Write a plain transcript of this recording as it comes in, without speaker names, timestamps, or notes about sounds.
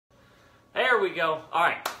we go. All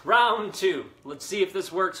right, round two. Let's see if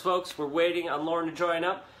this works, folks. We're waiting on Lauren to join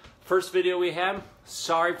up. First video we have.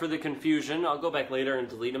 Sorry for the confusion. I'll go back later and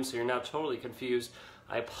delete them so you're not totally confused.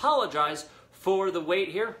 I apologize for the wait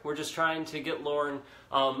here. We're just trying to get Lauren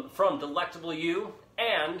from Delectable You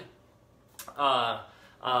and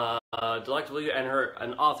Delectable You and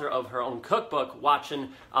an author of her own cookbook watching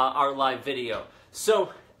our live video.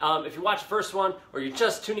 So if you watch the first one or you're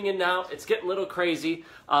just tuning in now, it's getting a little crazy,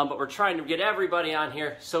 but we're trying to get everybody on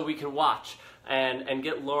here so we can watch and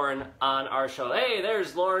get Lauren on our show. Hey,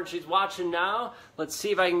 there's Lauren. She's watching now. Let's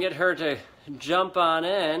see if I can get her to jump on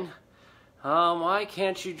in. Why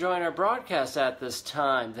can't you join our broadcast at this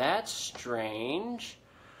time? That's strange.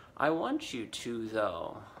 I want you to,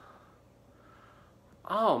 though.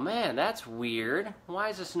 Oh, man, that's weird. Why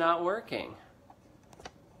is this not working?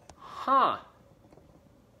 Huh.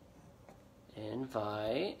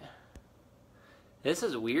 Invite. This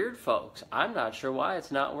is weird, folks. I'm not sure why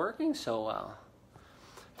it's not working so well.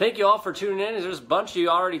 Thank you all for tuning in. There's a bunch of you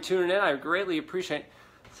already tuning in. I greatly appreciate it.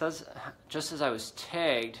 It says, just as I was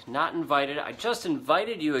tagged, not invited. I just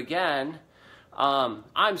invited you again.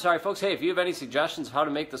 I'm sorry, folks. Hey, if you have any suggestions of how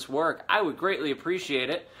to make this work, I would greatly appreciate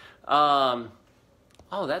it. Oh,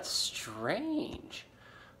 that's strange.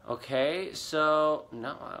 Okay, so,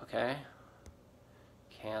 no, okay.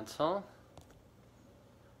 Cancel.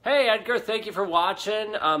 Hey, Edgar, thank you for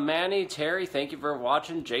watching. Manny, Terry, thank you for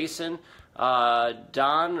watching. Jason,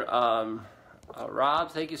 Don,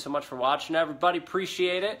 Rob, thank you so much for watching. Everybody,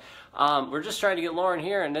 appreciate it. We're just trying to get Lauren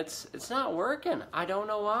here, and it's not working. I don't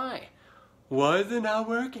know why. Why is it not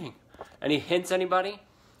working? Any hints, anybody?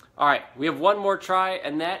 All right, we have one more try,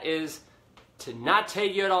 and that is to not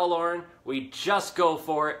take you at all, Lauren. We just go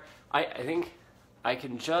for it. I think I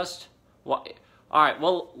can just... All right,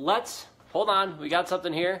 well, let's... Hold on, we got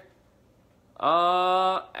something here.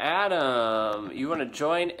 Adam, you want to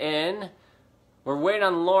join in? We're waiting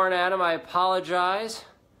on Lauren, Adam. I apologize.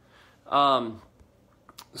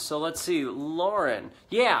 So let's see, Lauren.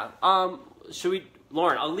 Yeah,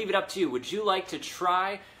 Lauren, I'll leave it up to you. Would you like to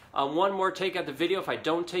try one more take at the video if I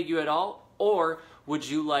don't take you at all? Or would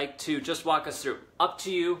you like to just walk us through? Up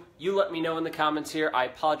to you. You let me know in the comments here. I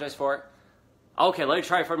apologize for it. Okay, let me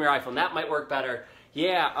try it from your iPhone. That might work better.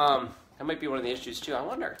 Yeah, that might be one of the issues too. I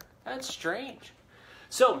wonder. That's strange.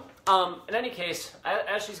 So, in any case,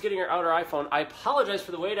 as she's getting out her iPhone, I apologize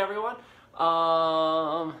for the wait, everyone.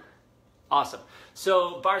 Awesome.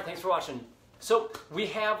 So, Bart, thanks for watching. So, we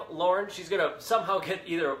have Lauren. She's going to somehow get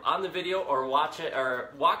either on the video or watch it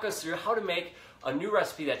or walk us through how to make a new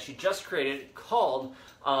recipe that she just created called,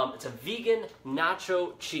 it's a vegan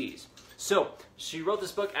nacho cheese. So, she wrote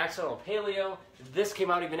this book, Accidental Paleo. This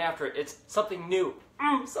came out even after it. It's something new,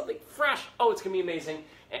 something fresh. Oh, it's going to be amazing.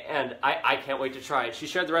 And I can't wait to try it. She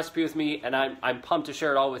shared the recipe with me, and I'm pumped to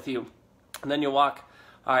share it all with you. And then you'll walk.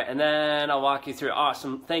 All right, and then I'll walk you through it.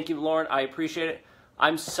 Awesome. Thank you, Lauren. I appreciate it.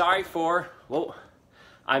 I'm sorry for the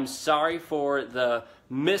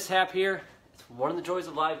mishap here. It's one of the joys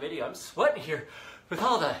of live video. I'm sweating here with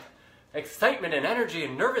all the excitement and energy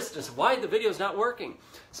and nervousness of why the video's not working.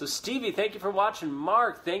 So Stevie, thank you for watching.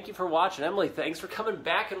 Mark, thank you for watching. Emily, thanks for coming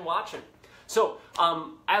back and watching. So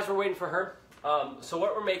as we're waiting for her, so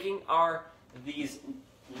what we're making are these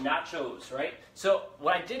nachos, right? So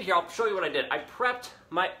what I did here, I'll show you what I did. I prepped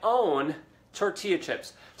my own tortilla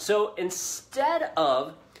chips. So instead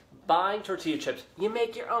of buying tortilla chips, you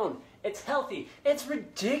make your own. It's healthy. It's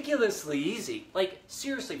ridiculously easy. Like,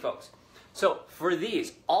 seriously, folks. So for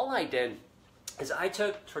these, all I did is I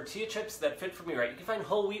took tortilla chips that fit for me, right? You can find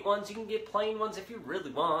whole wheat ones, you can get plain ones if you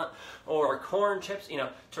really want, or corn chips, you know,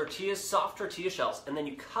 tortillas, soft tortilla shells, and then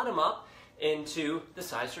you cut them up into the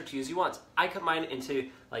size tortillas you want. I cut mine into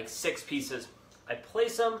like 6 pieces. I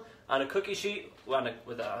place them on a cookie sheet on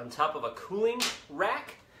top of a cooling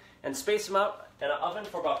rack and space them out in an oven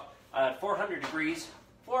for about 400 degrees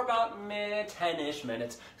for about 10-ish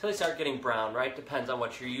minutes until they start getting brown, right? Depends on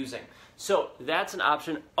what you're using. So that's an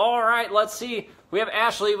option. All right, let's see. We have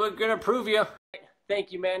Ashley. We're going to prove you.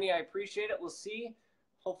 Thank you, Manny. I appreciate it. We'll see.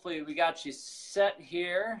 Hopefully we got you set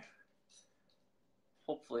here.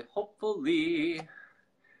 Hopefully.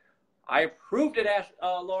 I approved it,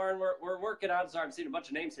 Lauren. We're working on it. Sorry, I'm seeing a bunch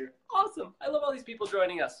of names here. Awesome. I love all these people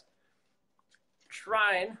joining us.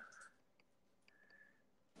 Trying.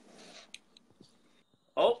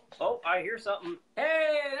 Oh, I hear something.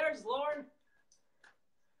 Hey, there's Lauren.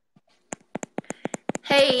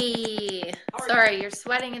 Hey. Sorry, you're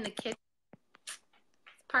sweating in the kitchen.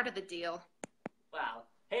 It's part of the deal. Wow.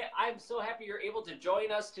 Hey, I'm so happy you're able to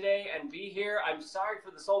join us today and be here. I'm sorry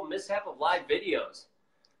for this whole mishap of live videos.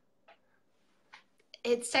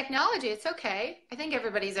 It's technology. It's okay. I think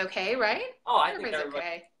everybody's okay, right? Oh, I think Everybody's everybody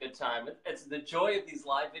okay. has a good time. It's the joy of these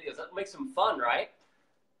live videos that makes them fun, right?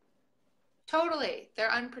 Totally.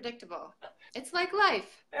 They're unpredictable. It's like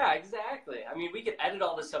life. Yeah, exactly. I mean, we could edit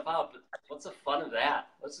all this stuff out, but what's the fun of that?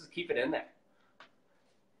 Let's just keep it in there.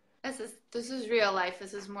 This is real life.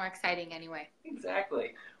 This is more exciting anyway.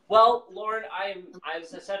 Exactly. Well, Lauren,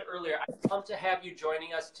 as I said earlier, I'd love to have you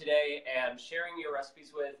joining us today and sharing your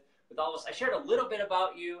recipes with all of us. I shared a little bit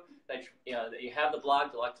about you, that that you have the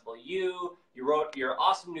blog Delectable You. You wrote your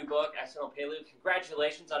awesome new book, Accidental Paleo.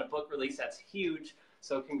 Congratulations on a book release. That's huge.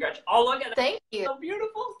 So congrats. Oh, look at that. Thank you. So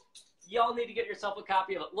beautiful. Y'all need to get yourself a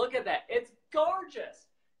copy of it. Look at that. It's gorgeous.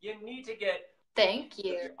 You need to get Thank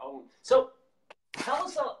you. your own. So tell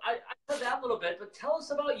us, I said that a little bit, but tell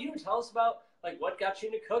us about you. Tell us about like what got you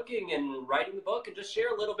into cooking and writing the book, and just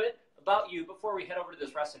share a little bit about you before we head over to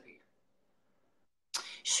this recipe.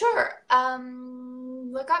 Sure.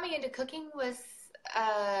 What got me into cooking was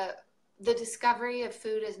the discovery of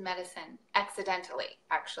food as medicine, accidentally,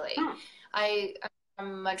 actually. I'm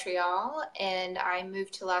from Montreal, and I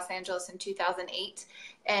moved to Los Angeles in 2008,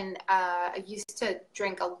 and I used to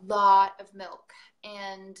drink a lot of milk.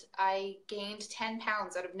 And I gained 10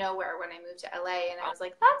 pounds out of nowhere when I moved to LA, and I was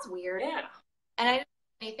like, that's weird. Yeah. And I didn't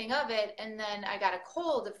think anything of it. And then I got a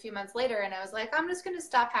cold a few months later, and I was like, I'm just going to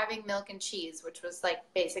stop having milk and cheese, which was like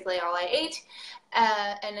basically all I ate.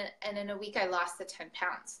 And in a week, I lost the 10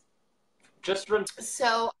 pounds. Just from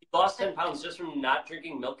So you lost 10 pounds just from not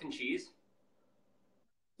drinking milk and cheese?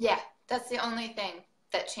 yeah, that's the only thing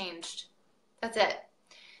that changed. That's it.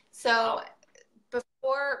 So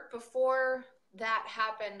before that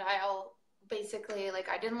happened, I'll basically like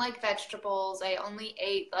I didn't like vegetables. I only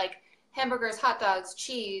ate like hamburgers, hot dogs,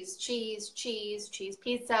 cheese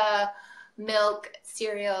pizza, milk,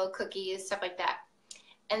 cereal, cookies, stuff like that.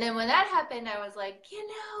 And then when that happened, I was like,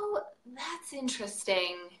 that's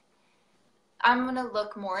interesting. I'm going to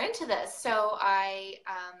look more into this. So I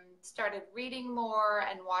started reading more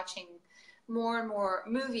and watching more and more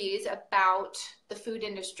movies about the food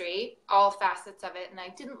industry, all facets of it. And I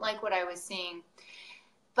didn't like what I was seeing.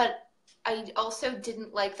 But I also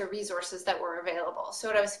didn't like the resources that were available. So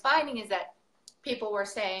what I was finding is that people were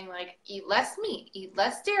saying, like, eat less meat, eat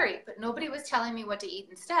less dairy, but nobody was telling me what to eat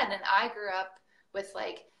instead. And I grew up with,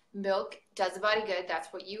 like, milk does the body good. That's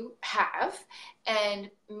what you have.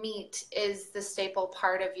 And meat is the staple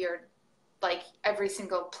part of your, like, every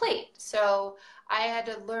single plate. So I had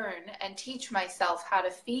to learn and teach myself how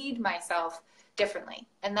to feed myself differently.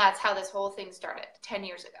 And that's how this whole thing started 10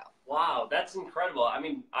 years ago. Wow, that's incredible. I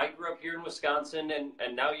mean, I grew up here in Wisconsin,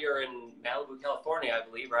 and now you're in Malibu, California, I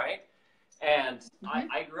believe, right? And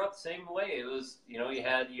I grew up the same way. It was, you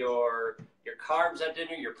had your carbs at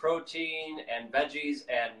dinner, your protein and veggies,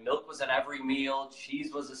 and milk was at every meal.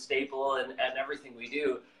 Cheese was a staple and everything we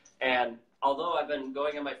do. And although I've been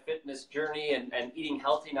going on my fitness journey and eating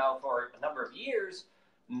healthy now for a number of years,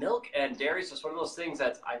 milk and dairy is just one of those things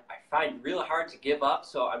that I find really hard to give up.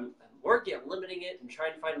 So I'm working on limiting it and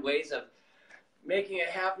trying to find ways of making it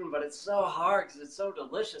happen, but it's so hard because it's so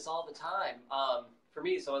delicious all the time. For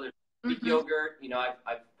me, so there's Greek yogurt.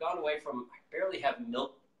 I've gone away from, I barely have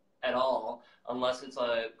milk at all unless it's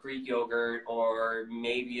a Greek yogurt or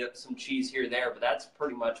maybe some cheese here or there, but that's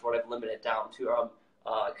pretty much what I've limited down to.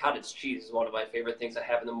 Cottage cheese is one of my favorite things I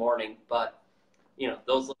have in the morning, but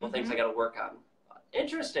those little things I got to work on.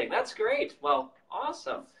 Interesting. That's great. Well,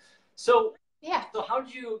 awesome. So yeah. So how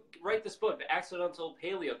did you write this book, The Accidental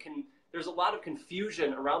Paleo? There's a lot of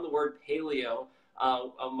confusion around the word paleo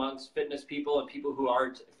amongst fitness people and people who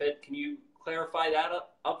aren't fit. Can you clarify that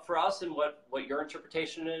up for us and what your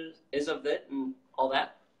interpretation is of it and all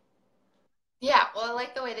that? Yeah, well, I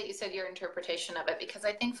like the way that you said your interpretation of it, because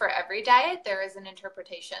I think for every diet there is an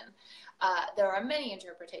interpretation. There are many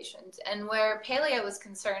interpretations. And where paleo is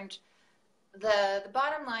concerned, the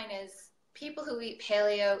bottom line is people who eat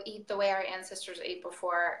paleo eat the way our ancestors ate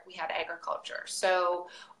before we had agriculture. So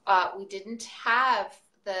we didn't have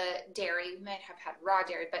the dairy. We might have had raw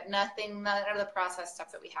dairy, but none of the processed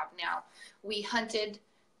stuff that we have now. We hunted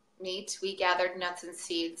meat. We gathered nuts and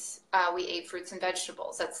seeds. We ate fruits and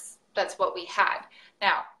vegetables. That's what we had.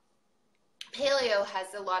 Now, paleo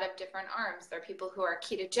has a lot of different arms. There are people who are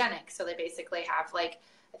ketogenic. So they basically have, like,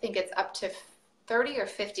 I think it's up to 30 or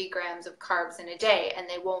 50 grams of carbs in a day, and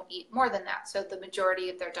they won't eat more than that. So the majority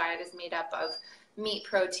of their diet is made up of meat,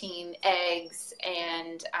 protein, eggs,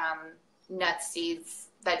 and nuts, seeds,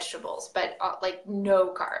 vegetables, but like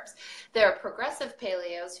no carbs. There are progressive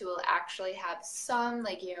paleos who will actually have some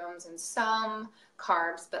legumes and some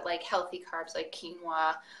carbs, but like healthy carbs like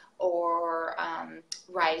quinoa or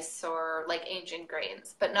rice or like ancient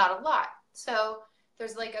grains, but not a lot. So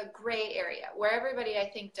there's like a gray area where everybody I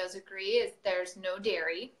think does agree is there's no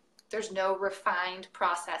dairy, there's no refined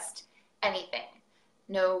processed anything,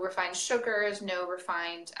 no refined sugars, no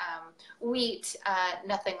refined wheat,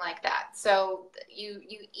 nothing like that. So you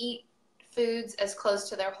eat foods as close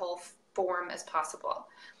to their whole form as possible.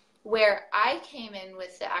 Where I came in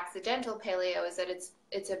with the accidental paleo is that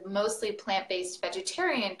it's a mostly plant-based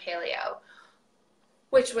vegetarian paleo,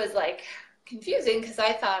 which was like confusing because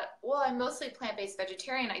I thought, well, I'm mostly plant-based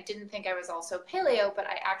vegetarian. I didn't think I was also paleo, but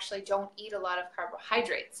I actually don't eat a lot of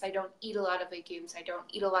carbohydrates. I don't eat a lot of legumes. I don't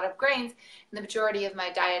eat a lot of grains. And the majority of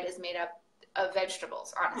my diet is made up of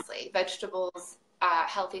vegetables, honestly. Vegetables,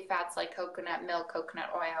 healthy fats like coconut milk,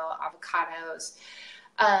 coconut oil, avocados.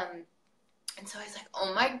 And so I was like,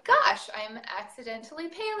 oh my gosh, I'm accidentally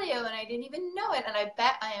paleo and I didn't even know it. And I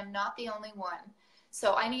bet I am not the only one.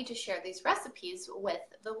 So I need to share these recipes with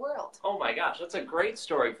the world. Oh my gosh, that's a great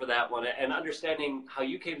story for that one. And understanding how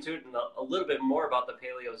you came to it and a little bit more about the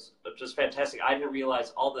paleo is just fantastic. I didn't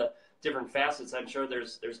realize all the different facets. I'm sure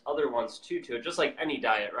there's other ones too to it, just like any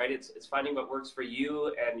diet, right? It's finding what works for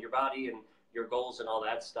you and your body and your goals and all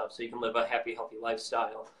that stuff so you can live a happy, healthy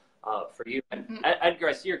lifestyle for you. And Edgar,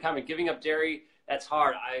 I see your comment, giving up dairy, that's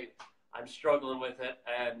hard. I'm struggling with it,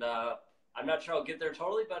 and I'm not sure I'll get there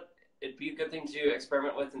totally, but it'd be a good thing to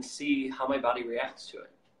experiment with and see how my body reacts to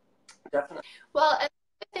it. Definitely. Well, and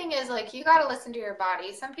the thing is, like, you got to listen to your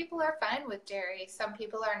body. Some people are fine with dairy. Some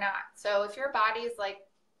people are not. So if your body is like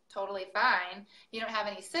totally fine, you don't have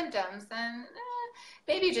any symptoms, then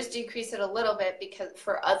maybe just decrease it a little bit because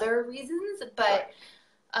for other reasons. But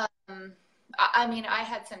I mean, I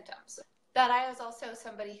had symptoms. That I was also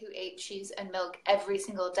somebody who ate cheese and milk every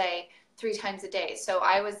single day, 3 times a day. So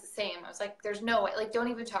I was the same. I was like, there's no way, like, don't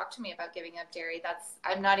even talk to me about giving up dairy.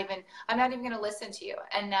 I'm not even going to listen to you.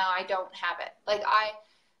 And now I don't have it. Like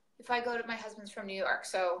if I go to, my husband's from New York,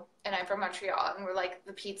 and I'm from Montreal, and we're like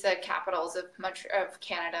the pizza capitals of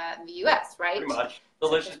Canada and the US, right? Pretty much.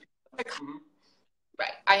 Delicious.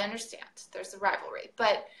 Right. I understand. There's a rivalry.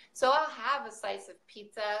 But so I'll have a slice of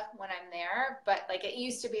pizza when I'm there. But like it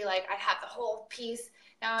used to be like I'd have the whole piece.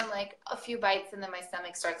 Now I'm like a few bites and then my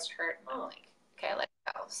stomach starts to hurt. And I'm like, okay, let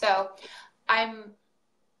it go. So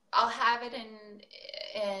I'll have it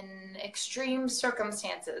in extreme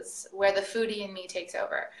circumstances where the foodie in me takes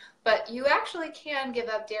over. But you actually can give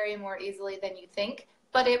up dairy more easily than you think.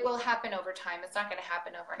 But it will happen over time. It's not going to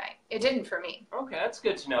happen overnight. It didn't for me. Okay, that's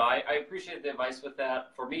good to know. I appreciate the advice with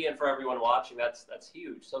that. For me and for everyone watching, that's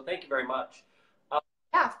huge. So thank you very much.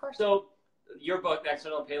 Yeah, of course. So your book, The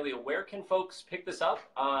Accidental Paleo, where can folks pick this up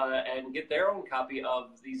and get their own copy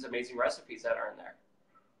of these amazing recipes that are in there?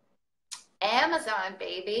 Amazon,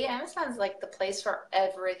 baby. Amazon's like the place for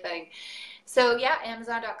everything. So yeah,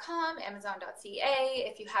 Amazon.com, Amazon.ca.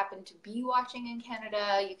 If you happen to be watching in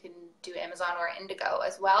Canada, you can do Amazon or Indigo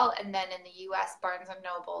as well. And then in the US, Barnes &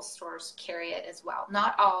 Noble stores carry it as well.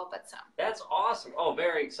 Not all, but some. That's awesome. Oh,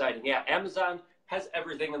 very exciting. Yeah, Amazon has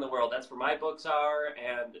everything in the world. That's where my books are.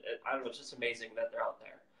 And I don't know, it's just amazing that they're out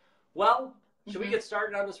there. Well, should we get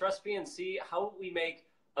started on this recipe and see how we make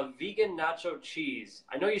a vegan nacho cheese?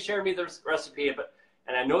 I know you shared me the recipe,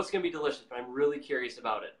 and I know it's going to be delicious, but I'm really curious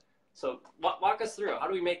about it. So walk us through. How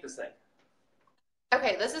do we make this thing?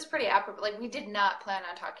 Okay, this is pretty apropos. Like, we did not plan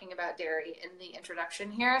on talking about dairy in the introduction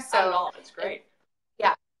here. So not at all. It's great.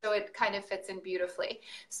 So it kind of fits in beautifully.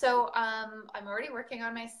 So I'm already working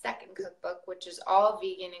on my second cookbook, which is all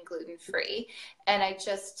vegan and gluten-free. And I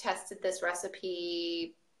just tested this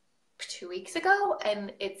recipe 2 weeks ago,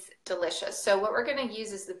 and it's delicious. So what we're going to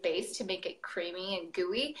use as the base to make it creamy and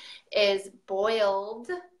gooey is boiled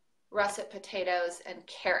russet potatoes and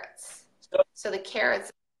carrots. So the carrots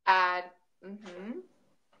add,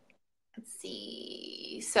 let's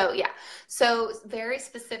see. So yeah. So very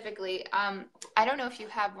specifically, I don't know if you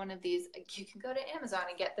have one of these. You can go to Amazon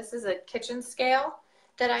and get, this is a kitchen scale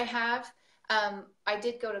that I have. I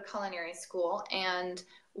did go to culinary school, and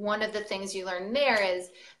one of the things you learn there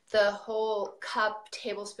is the whole cup,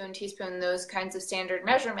 tablespoon, teaspoon, those kinds of standard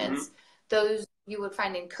measurements, those you would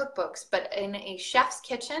find in cookbooks. But in a chef's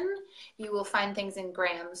kitchen, you will find things in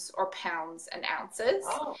grams or pounds and ounces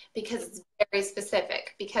because it's very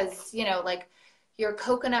specific. Because, you know, like your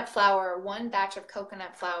coconut flour, one batch of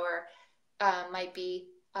coconut flour might be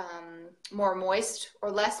more moist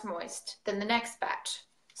or less moist than the next batch.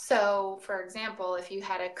 So, for example, if you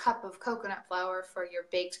had a cup of coconut flour for your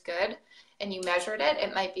baked good and you measured it,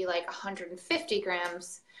 it might be like 150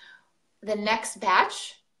 grams. The next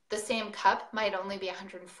batch, the same cup, might only be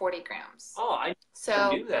 140 grams. Oh, I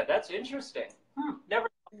knew that. That's interesting. Never.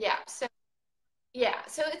 Yeah. So yeah,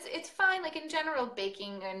 so it's fine. Like in general,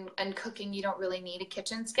 baking and cooking, you don't really need a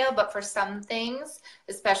kitchen scale, but for some things,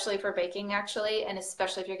 especially for baking actually, and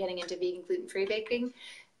especially if you're getting into vegan gluten-free baking,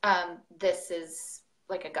 this is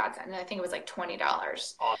like a godsend. And I think it was like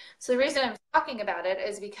 $20. So the reason I'm talking about it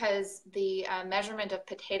is because the measurement of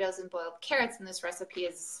potatoes and boiled carrots in this recipe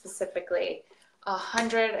is specifically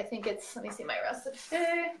 100. I think it's, let me see my recipe.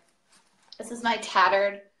 This is my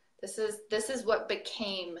tattered. This is what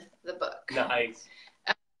became the book. Nice.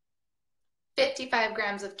 55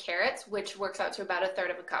 grams of carrots, which works out to about a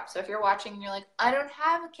third of a cup. So if you're watching and you're like, I don't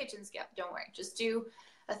have a kitchen scale, don't worry. Just do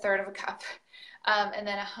a third of a cup. And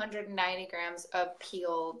then 190 grams of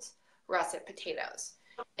peeled russet potatoes.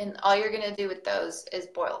 And all you're going to do with those is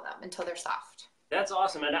boil them until they're soft. That's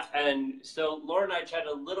awesome. And so Laura and I chatted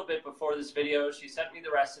a little bit before this video. She sent me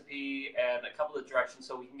the recipe and a couple of directions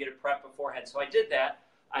so we can get it prepped beforehand. So I did that.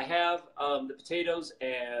 I have the potatoes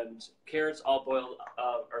and carrots all boiled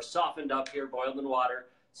or softened up here, boiled in water,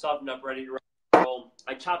 softened up, ready to roll.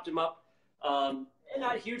 I chopped them up,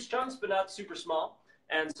 not huge chunks, but not super small.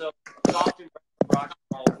 And so soft and rock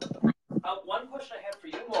and roll. One question I have for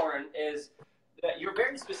you, Lauren, is that you're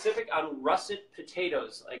very specific on russet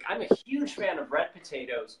potatoes. Like, I'm a huge fan of red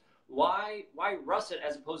potatoes. Why russet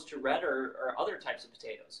as opposed to red or other types of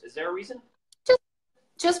potatoes? Is there a reason?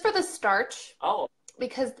 Just for the starch. Oh.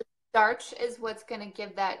 Because the starch is what's going to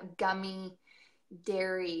give that gummy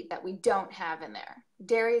dairy that we don't have in there.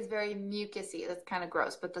 Dairy is very mucousy. That's kind of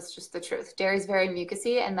gross, but that's just the truth. Dairy is very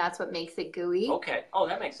mucousy, and that's what makes it gooey. Okay. Oh,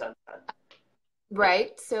 that makes sense then.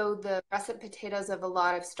 Right? So the russet potatoes have a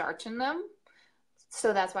lot of starch in them.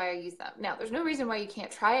 So that's why I use them. Now, there's no reason why you can't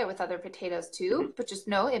try it with other potatoes too, but just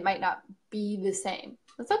know it might not be the same.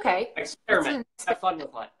 That's okay. Experiment. Have fun with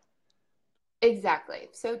it. Exactly.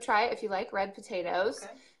 So try it if you like red potatoes.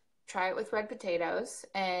 Okay. Try it with red potatoes.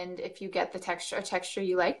 And if you get the texture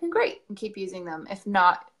you like, then great. And keep using them. If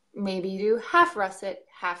not, maybe do half russet,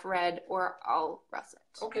 half red, or all russet.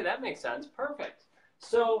 Okay, that makes sense. Perfect.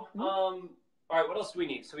 So, all right, what else do we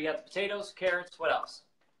need? So we got the potatoes, carrots, what else?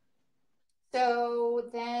 So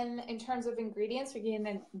then in terms of ingredients, we're going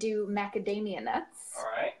to do macadamia nuts. All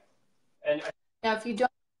right. And now if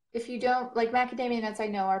you don't like macadamia nuts, I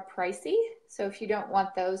know are pricey. So if you don't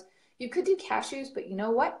want those, you could do cashews, but you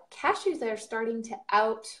know what? Cashews are starting to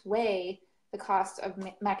outweigh the cost of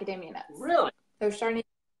macadamia nuts. Really? They're starting to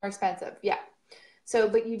be more expensive. Yeah. So,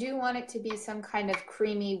 but you do want it to be some kind of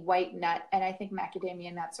creamy white nut. And I think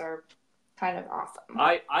macadamia nuts are kind of awesome.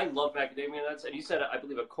 I love macadamia nuts. And you said, I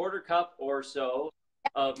believe, a quarter cup or so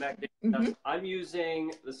of macadamia nuts. I'm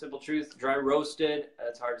using the Simple Truth dry roasted.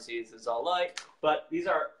 It's hard to see. This is all light. But these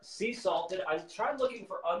are sea salted. I tried looking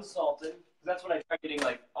for unsalted. That's when I tried getting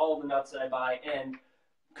like all the nuts that I buy and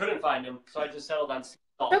couldn't find them. So I just settled on sea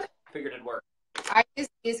salt. Okay. Figured it'd work. I use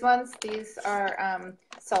these ones. These are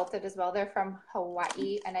salted as well. They're from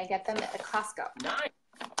Hawaii, and I get them at the Costco. Nice.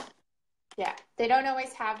 Yeah, they don't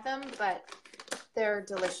always have them, but they're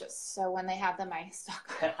delicious. So when they have them, I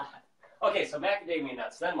stock them. Okay, so macadamia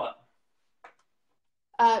nuts. Then what?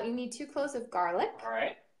 You need 2 cloves of garlic. All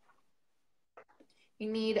right. You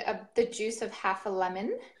need the juice of half a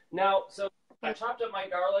lemon. Now, so I chopped up my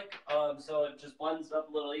garlic, so it just blends up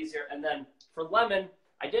a little easier. And then for lemon,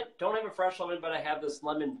 I don't have a fresh lemon, but I have this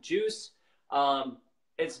lemon juice.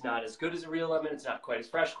 It's not as good as a real lemon. It's not quite as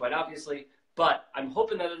fresh, quite obviously. But I'm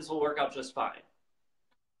hoping that this will work out just fine.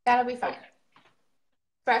 That'll be fine. Okay.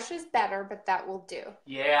 Fresh is better, but that will do.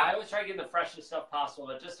 Yeah, I always try to get the freshest stuff possible,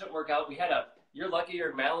 but it just didn't work out. You're lucky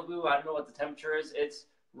you're in Malibu. I don't know what the temperature is. It's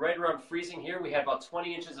right around freezing here. We had about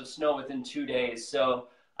 20 inches of snow within 2 days. So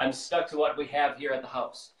I'm stuck to what we have here at the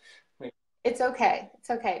house. It's okay. It's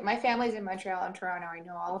okay. My family's in Montreal and Toronto. I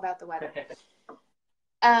know all about the weather.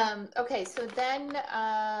 Okay, so then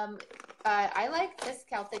I like this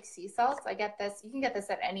Celtic sea salt. I get this. You can get this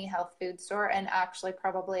at any health food store and actually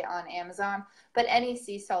probably on Amazon, but any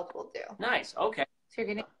sea salt will do. Nice. Okay. So you're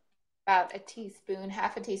going to about a teaspoon,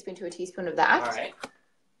 half a teaspoon to a teaspoon of that. All right.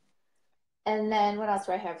 And then what else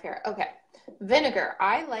do I have here? Okay. Vinegar.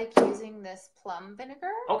 I like using this plum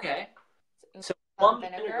vinegar. Okay. So plum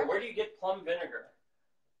vinegar. Where do you get plum vinegar?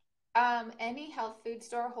 Any health food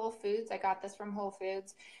store, Whole Foods. I got this from Whole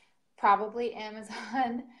Foods, probably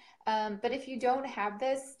Amazon. But if you don't have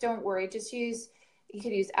this, don't worry. You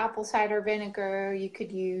could use apple cider vinegar. You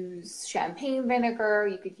could use champagne vinegar.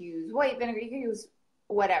 You could use white vinegar. You could use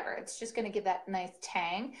whatever. It's just going to give that nice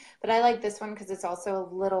tang. But I like this one because it's also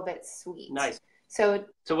a little bit sweet. Nice. So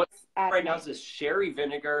what's right now is this sherry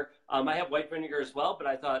vinegar. I have white vinegar as well, but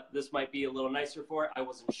I thought this might be a little nicer for it. I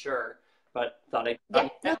wasn't sure, but thought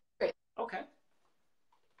great. Okay.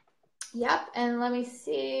 Yep, and let me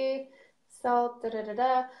see. Salt, da da da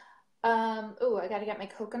da. Oh, I gotta get my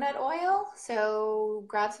coconut oil. So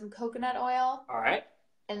grab some coconut oil. All right.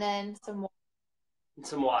 And then some water. And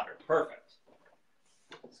some water. Perfect.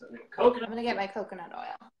 So the coconut. I'm gonna get my coconut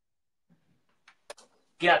oil.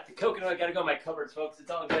 Got the coconut. Gotta go in my cupboards, folks. It's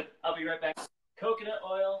all good. I'll be right back. Coconut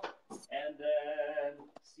oil, and then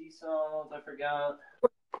sea salt. I forgot.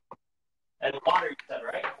 And water, you said,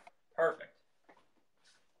 right? Perfect.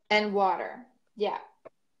 And water. Yeah.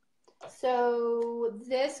 So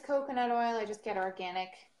this coconut oil, I just get organic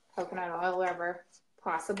coconut oil wherever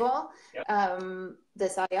possible. Yep.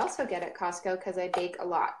 This I also get at Costco because I bake a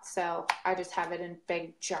lot. So I just have it in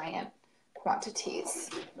big, giant quantities.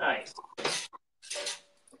 Nice.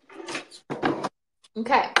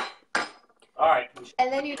 Okay. All right.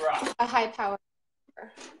 And then you need a high power.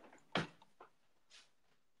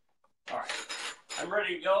 All right. I'm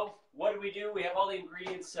ready to go. What do? We have all the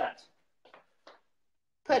ingredients set.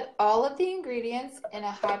 Put all of the ingredients in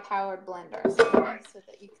a high-powered blender so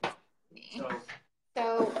that you can see.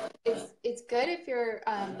 So it's good if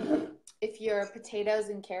your potatoes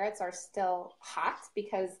and carrots are still hot,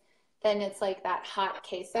 because then it's like that hot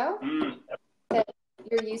queso that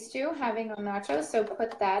you're used to having on nachos. So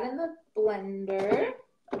put that in the blender.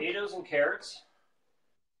 Potatoes and carrots.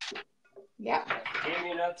 Yep.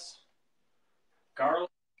 Macadamia nuts. Garlic.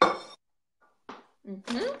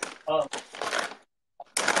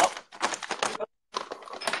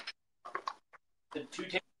 The 2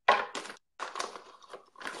 tablespoons.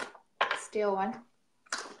 Steel one.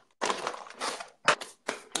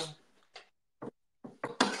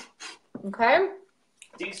 Okay.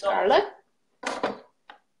 Sea salt. Garlic.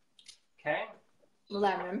 Okay.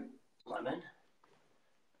 Lemon.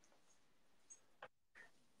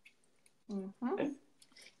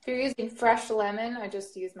 If you're using fresh lemon, I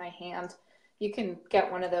just use my hand. You can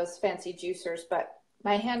get one of those fancy juicers, but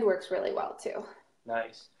my hand works really well too.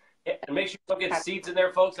 Nice. Yeah, and make sure you don't get seeds in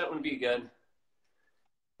there, folks. That wouldn't be good.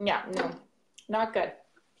 Yeah, no, not good.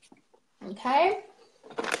 Okay.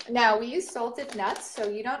 Now we use salted nuts, so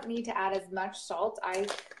you don't need to add as much salt. I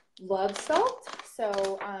love salt,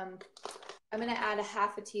 so I'm going to add a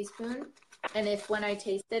half a teaspoon. And if when I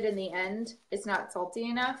taste it in the end, it's not salty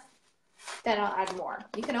enough, then I'll add more.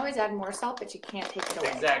 You can always add more salt, but you can't take it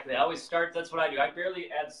away. Exactly. I always start, that's what I do. I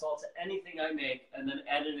barely add salt to anything I make and then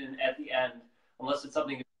add it in at the end, unless it's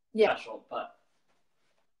something special. But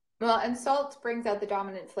well, and salt brings out the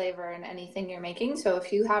dominant flavor in anything you're making. So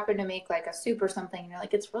if you happen to make like a soup or something, and you're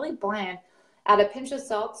like, it's really bland, add a pinch of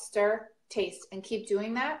salt, stir, taste, and keep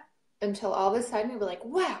doing that until all of a sudden you'll be like,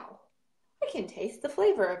 wow, I can taste the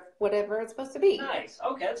flavor of whatever it's supposed to be. Nice.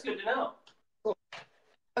 Okay, that's good to know. Cool.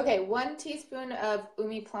 Okay, 1 teaspoon of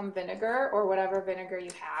umi plum vinegar, or whatever vinegar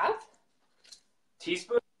you have.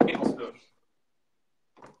 Teaspoon? Tablespoon?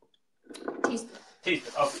 Teaspoon.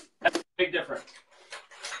 Teaspoon. Okay, that's a big difference.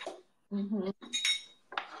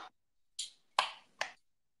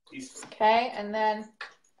 Okay, and then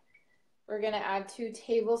we're going to add 2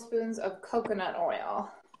 tablespoons of coconut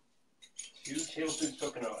oil. 2 tablespoons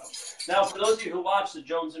coconut oil. Now, for those of you who watch the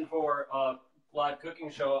Jones and For live cooking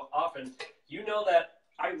show often, you know that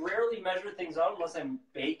I rarely measure things out unless I'm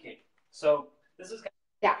baking. So this is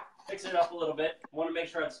kind of fix it up a little bit. I want to make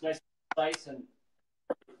sure it's nice and nice and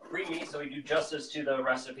creamy, so we do justice to the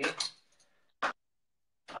recipe.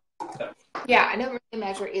 Yeah, I don't really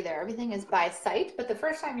measure either. Everything is by sight, but the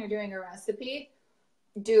first time you're doing a recipe,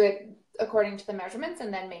 do it according to the measurements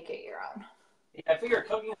and then make it your own. Yeah, I figure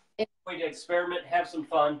cooking is a way to experiment, have some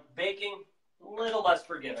fun. Baking, a little less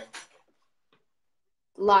forgiving.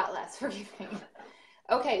 A lot less forgiving.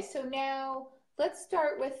 Okay, so now let's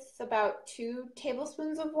start with about 2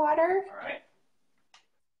 tablespoons of water. All right.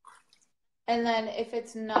 And then if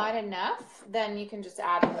it's not enough, then you can just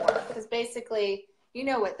add more. Because basically, you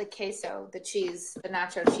know what the queso, the cheese, the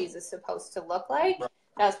nacho cheese is supposed to look like. Right.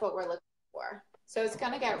 That's what we're looking for. So it's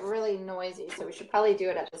going to get really noisy, so we should probably do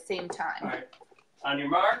it at the same time. All right. On your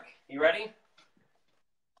mark, you ready?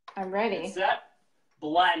 I'm ready. Get set.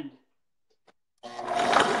 Blend.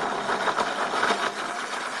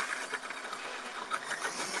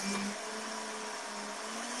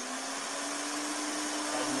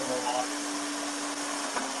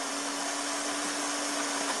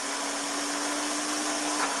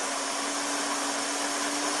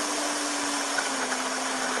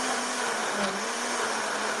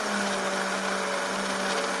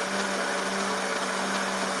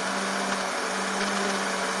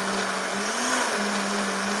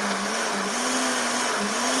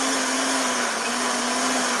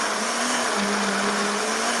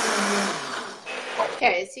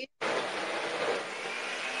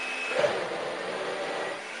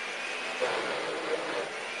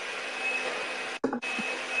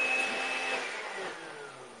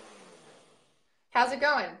 How's it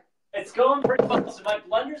going? It's going pretty well. So my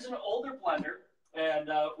blender's an older blender, and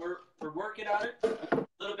we're working on it. A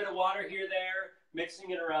little bit of water here, there,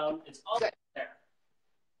 mixing it around. It's all Good. there.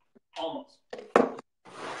 Almost.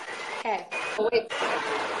 Okay. Oh, wait.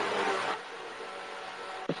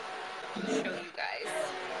 Show you guys.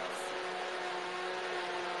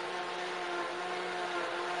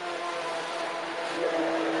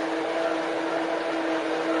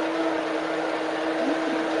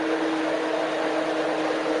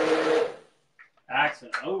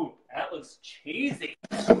 Excellent. Oh, that looks cheesy.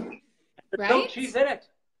 There's Right? no cheese in it.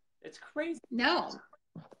 It's crazy. No.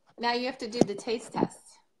 Now you have to do the taste test.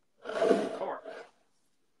 Of course.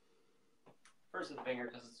 First with the finger,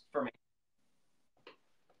 because it's for me.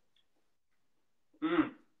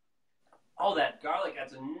 Oh, that garlic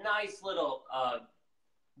adds a nice little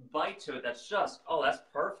bite to it. That's just, oh, that's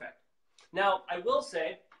perfect. Now, I will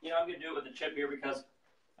say, I'm going to do it with the chip here because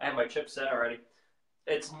I have my chip set already.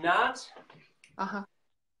 It's not,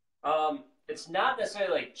 it's not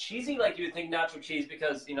necessarily like cheesy like you would think nacho cheese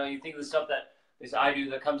because, you think of the stuff that at least I do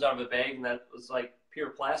that comes out of a bag and that was like pure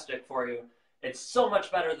plastic for you. It's so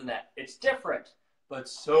much better than that. It's different, but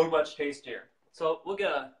so much tastier. So we'll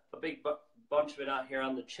get a big bunch of it out here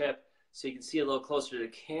on the chip so you can see a little closer to the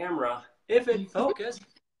camera if it focused.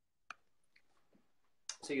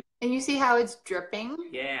 So and you see how it's dripping?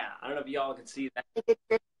 Yeah, I don't know if y'all can see that. It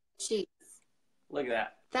drips cheese. Look at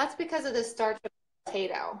that. That's because of the starch of the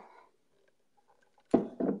potato.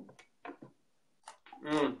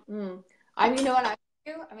 You know what I'm going to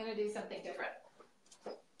do? I'm going to do something different.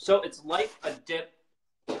 So it's like a dip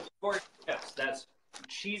for chips. That's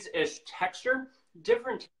cheese-ish texture.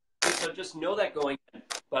 Different. So just know that going in.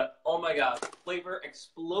 But, oh my God, flavor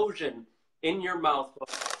explosion in your mouth.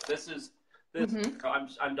 This.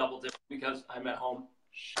 I'm double dipping because I'm at home.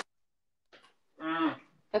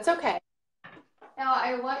 That's okay. Now,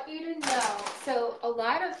 I want you to know, so a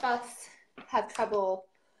lot of us have trouble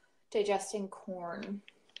digesting corn.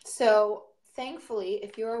 So thankfully,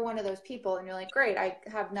 if you're one of those people and you're like, great, I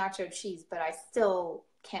have nacho cheese, but I still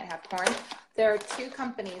can't have corn. There are two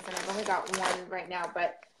companies, and I've only got one right now,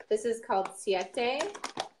 but this is called Siete,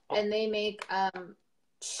 and they make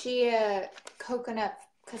chia coconut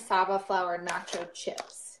cassava flour nacho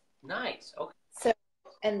chips. Nice. Okay. So,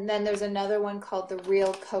 and then there's another one called The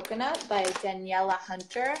Real Coconut by Daniela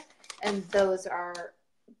Hunter, and those are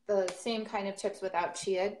the same kind of chips without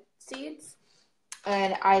chia seeds,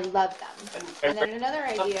 and I love them. And then another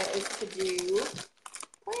idea is to do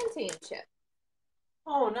plantain chips.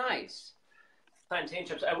 Oh, nice. Plantain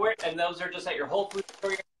chips. And those are just at your Whole Foods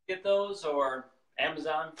store you get those, or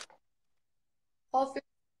Amazon? Whole Foods,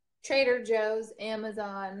 Trader Joe's,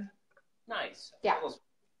 Amazon. Nice. Yeah.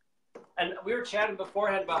 And we were chatting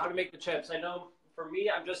beforehand about how to make the chips. I know for me,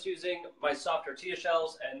 I'm just using my soft tortilla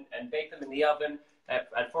shells and bake them in the oven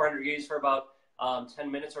at 400 degrees for about 10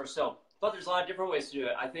 minutes or so. But there's a lot of different ways to do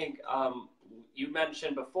it. I think you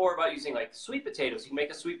mentioned before about using like sweet potatoes. You can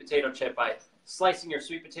make a sweet potato chip by slicing your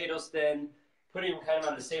sweet potatoes thin, putting them kind of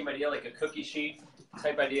on the same idea, like a cookie sheet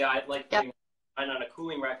type idea. I'd like putting mine on a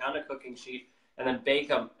cooling rack on a cooking sheet and then bake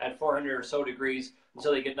them at 400 or so degrees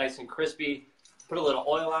until they get nice and crispy. Put a little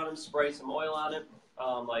oil on them, spray some oil on it,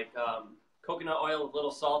 coconut oil with a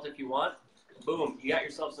little salt if you want. Boom, you got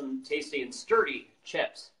yourself some tasty and sturdy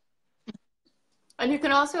chips. And you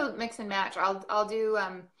can also mix and match. I'll do,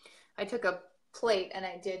 I took a plate and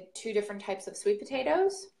I did two different types of sweet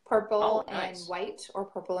potatoes, purple and white, or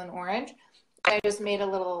purple and orange. I just made a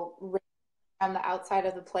little ring on the outside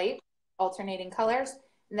of the plate, alternating colors,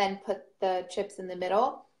 and then put the chips in the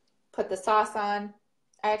middle, put the sauce on.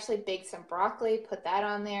 I actually baked some broccoli, put that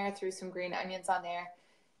on there, threw some green onions on there.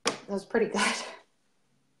 It was pretty good.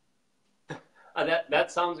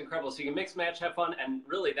 That sounds incredible. So you can mix, match, have fun, and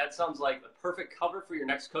really that sounds like the perfect cover for your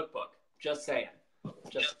next cookbook. Just saying.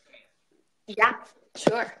 Yeah,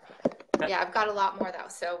 sure. Yeah, I've got a lot more though,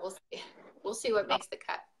 so we'll see what makes the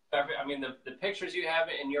cut. I mean, the pictures you have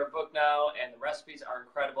in your book now and the recipes are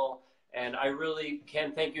incredible, and I really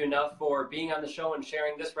can't thank you enough for being on the show and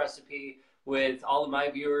sharing this recipe with all of my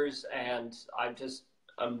viewers, and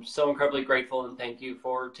I'm so incredibly grateful, and thank you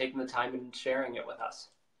for taking the time and sharing it with us.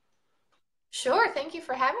 Sure. Thank you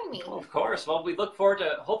for having me. Well, of course. Well, we look forward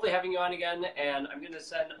to hopefully having you on again, and I'm going to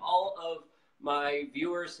send all of my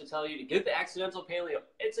viewers to tell you to get the Accidental Paleo.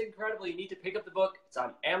 It's incredible. You need to pick up the book. It's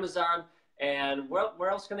on Amazon. And where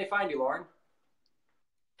else can they find you, Lauren?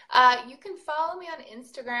 You can follow me on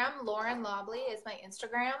Instagram. Lauren Lobley is my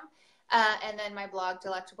Instagram. And then my blog,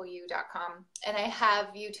 delectableyou.com. And I have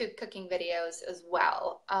YouTube cooking videos as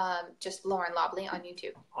well. Just Lauren Lobley on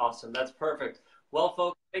YouTube. Awesome. That's perfect. Well,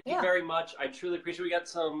 folks, thank you Yeah. very much. I truly appreciate it. We got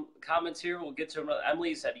some comments here. We'll get to them.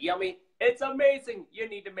 Emily said, yummy. It's amazing. You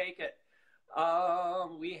need to make it.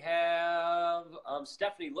 We have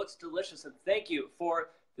Stephanie, looks delicious. And thank you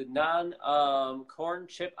for the non-corn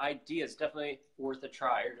chip ideas. Definitely worth a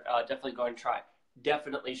try. Definitely going to try.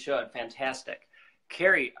 Definitely should. Fantastic.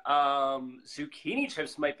 Carrie, zucchini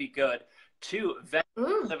chips might be good. Two,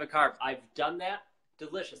 vegetative carb. I've done that.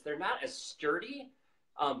 Delicious. They're not as sturdy,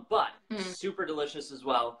 but super delicious as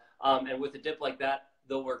well. And with a dip like that,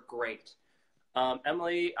 they'll work great.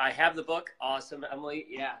 Emily, I have the book. Awesome, Emily.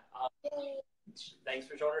 Yeah. Thanks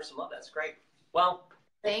for showing her some love. That's great. Well,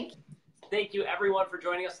 Thank you. Thank you, everyone, for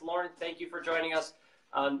joining us. Lauren, thank you for joining us.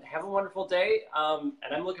 Have a wonderful day. And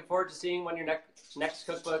I'm looking forward to seeing when your next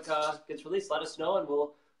cookbook gets released. Let us know, and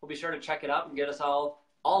we'll be sure to check it out and get us all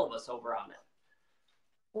of us over on it.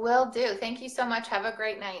 Will do. Thank you so much. Have a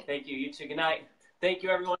great night. Thank you. You too. Good night. Thank you,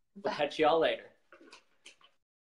 everyone. We'll catch you all later.